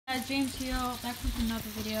James here, back with another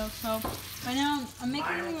video. So right now I'm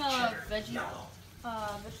making a vegetable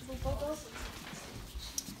burger.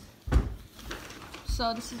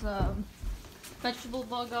 So this is a vegetable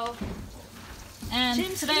burger, and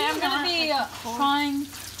James, today I'm gonna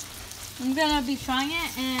be trying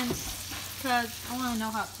it, and because I want to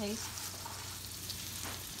know how it tastes.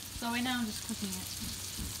 So right now I'm just cooking it.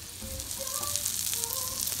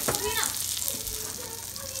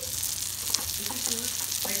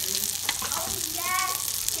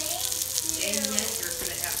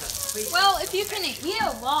 Well, if you can eat it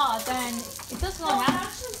raw, then it doesn't really matter.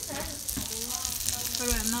 By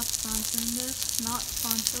the way, I'm not sponsoring this. Not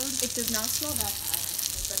sponsored. It does not smell that bad.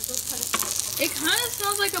 It kind of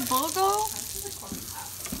smells like a burger.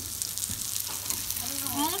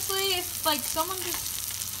 Honestly, if like someone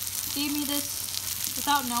just gave me this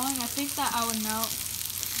without knowing, I think that I would know.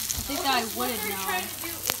 I think that I wouldn't know. What they're trying to do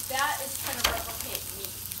is trying to replicate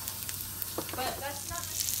meat. But that's not.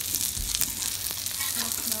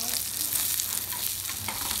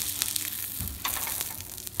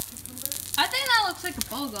 I think that looks like a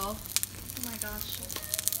burger. Oh my gosh.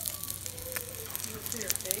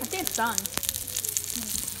 I think it's done.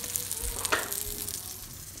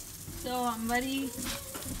 So I'm ready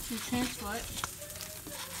to transfer it.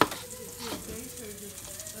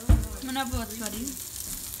 Whenever it's ready.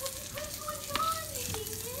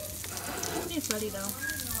 I think it's ready though.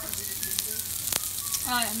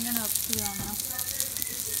 Alright, I'm gonna put it on now.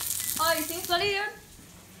 Oh, you think it's ready, dude?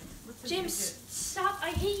 James, stop. I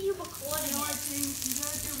hate you recording. Alright, I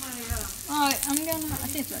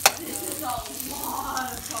think it's ready. This is a lot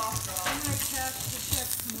of talk. I'm going to cash the check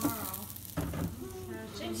tomorrow.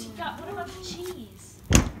 James, what about the cheese?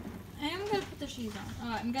 I'm gonna put the cheese on.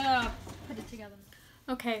 Alright, I'm gonna put it together.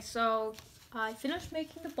 Okay, so I finished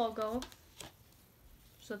making the burger.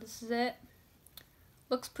 So this is it.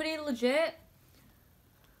 Looks pretty legit.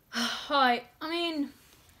 Alright, I mean,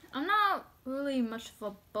 I'm not really much of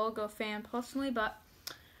a burger fan personally, but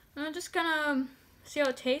I'm just gonna see how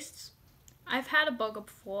it tastes. I've had a burger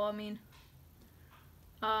before. I mean,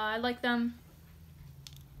 I like them,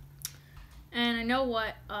 and I know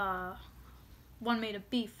what one made of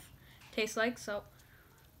beef tastes like, so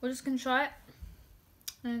we're just gonna try it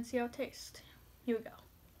and see how it tastes. Here we go.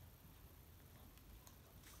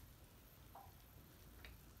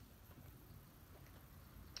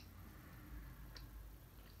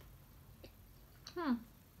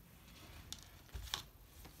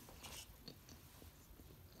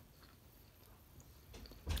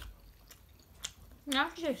 It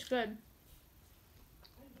actually tastes good.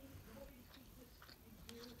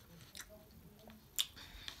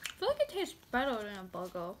 I feel like it tastes better than a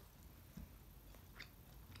burger.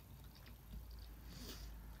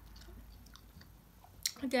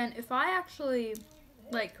 Again, if I actually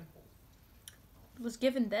was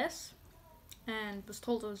given this and was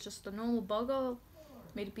told it was just a normal burger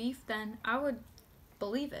made of beef, then I would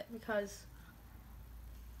believe it, because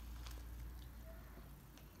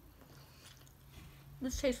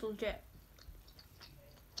this tastes legit.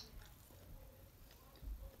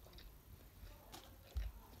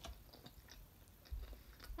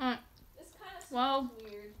 Alright. This kind of Well,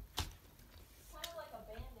 weird. It's kind of like a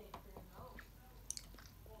Band-Aid for your nose.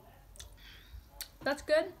 that's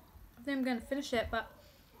good. I think I'm gonna finish it, but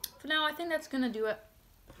for now I think that's gonna do it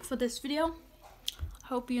for this video.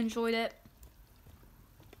 Hope you enjoyed it.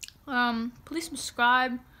 Please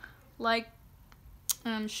subscribe, like,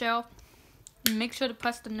 and share, and make sure to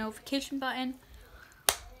press the notification button.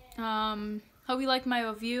 Hope you like my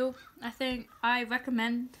review. I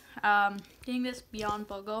recommend getting this Beyond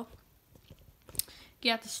Burger.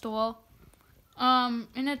 Get at the store. And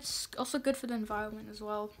it's also good for the environment as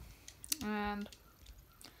well. And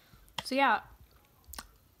so yeah.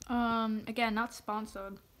 Again, not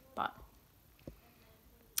sponsored, but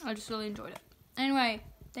I just really enjoyed it. Anyway,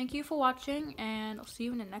 thank you for watching, and I'll see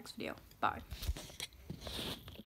you in the next video. Bye.